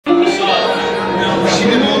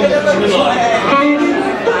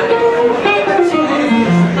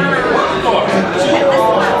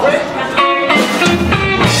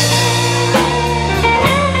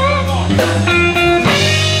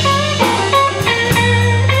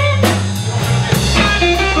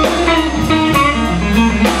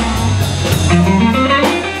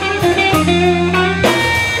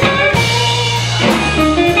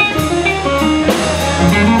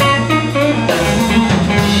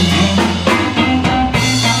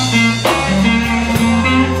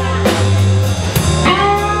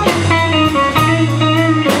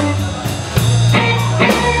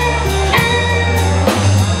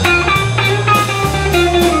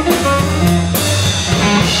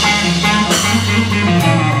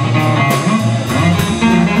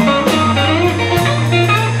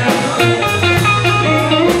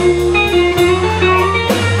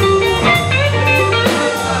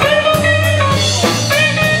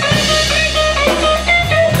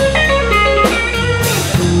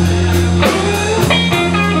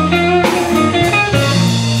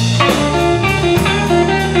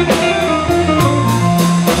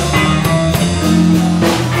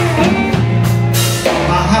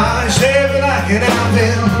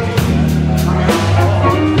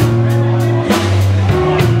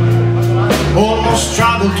Almost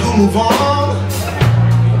struggle to move on.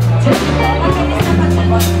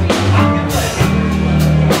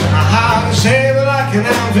 My heart is heavy like an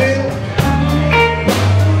anvil.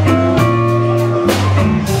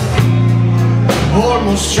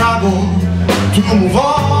 Almost struggle to move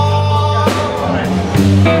on.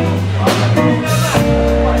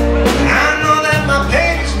 I know that my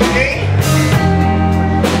pain is pain,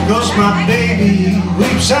 'cause my baby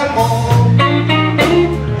weeps and moans.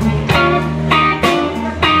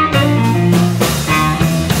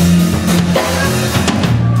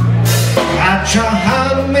 I try how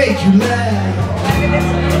to make you laugh.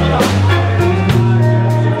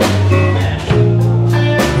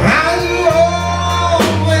 Are you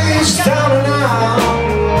always down and out?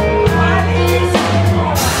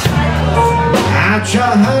 I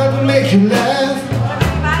try how to make you laugh,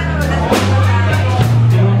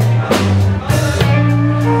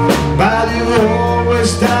 but you're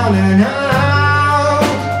always down and out.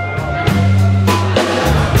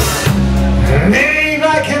 Maybe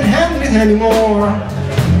I can't handle it anymore,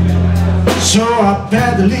 so I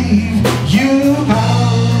better leave you out.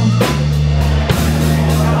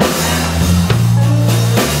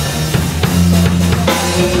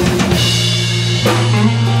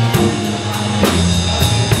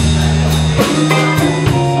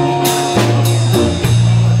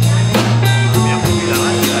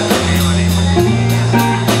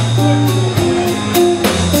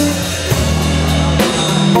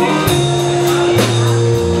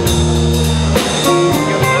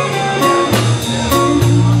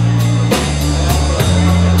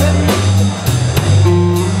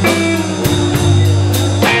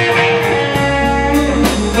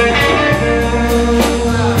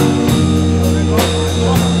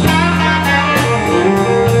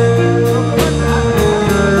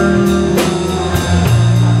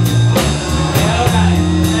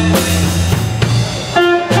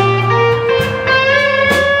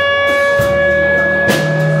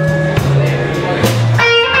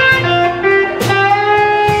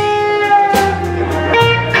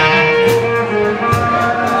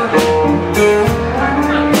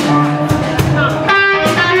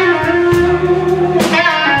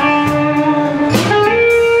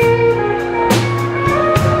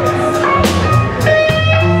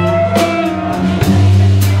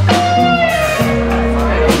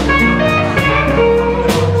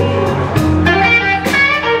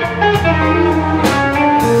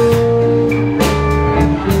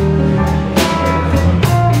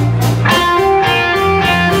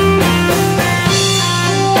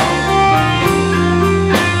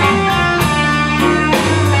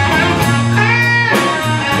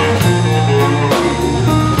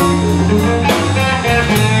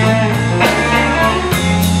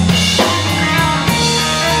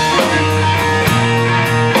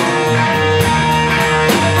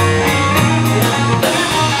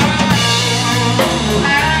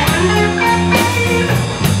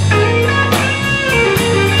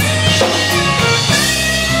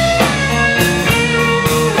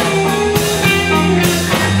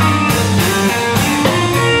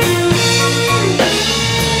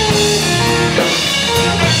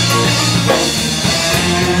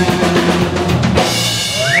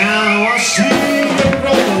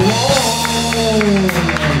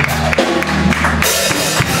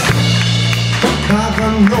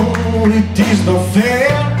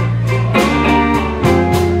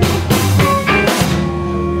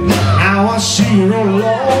 see her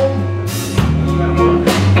alone.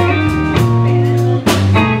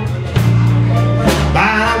 But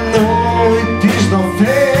I know it is not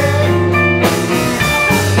fair.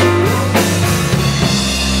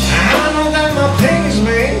 I know that my pain is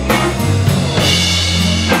made,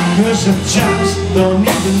 'cause I just don't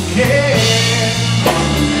even care.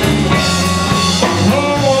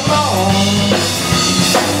 Oh Lord,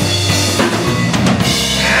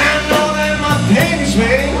 I know that my pain is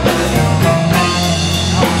made,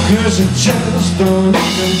 'cause I just don't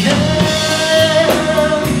even care.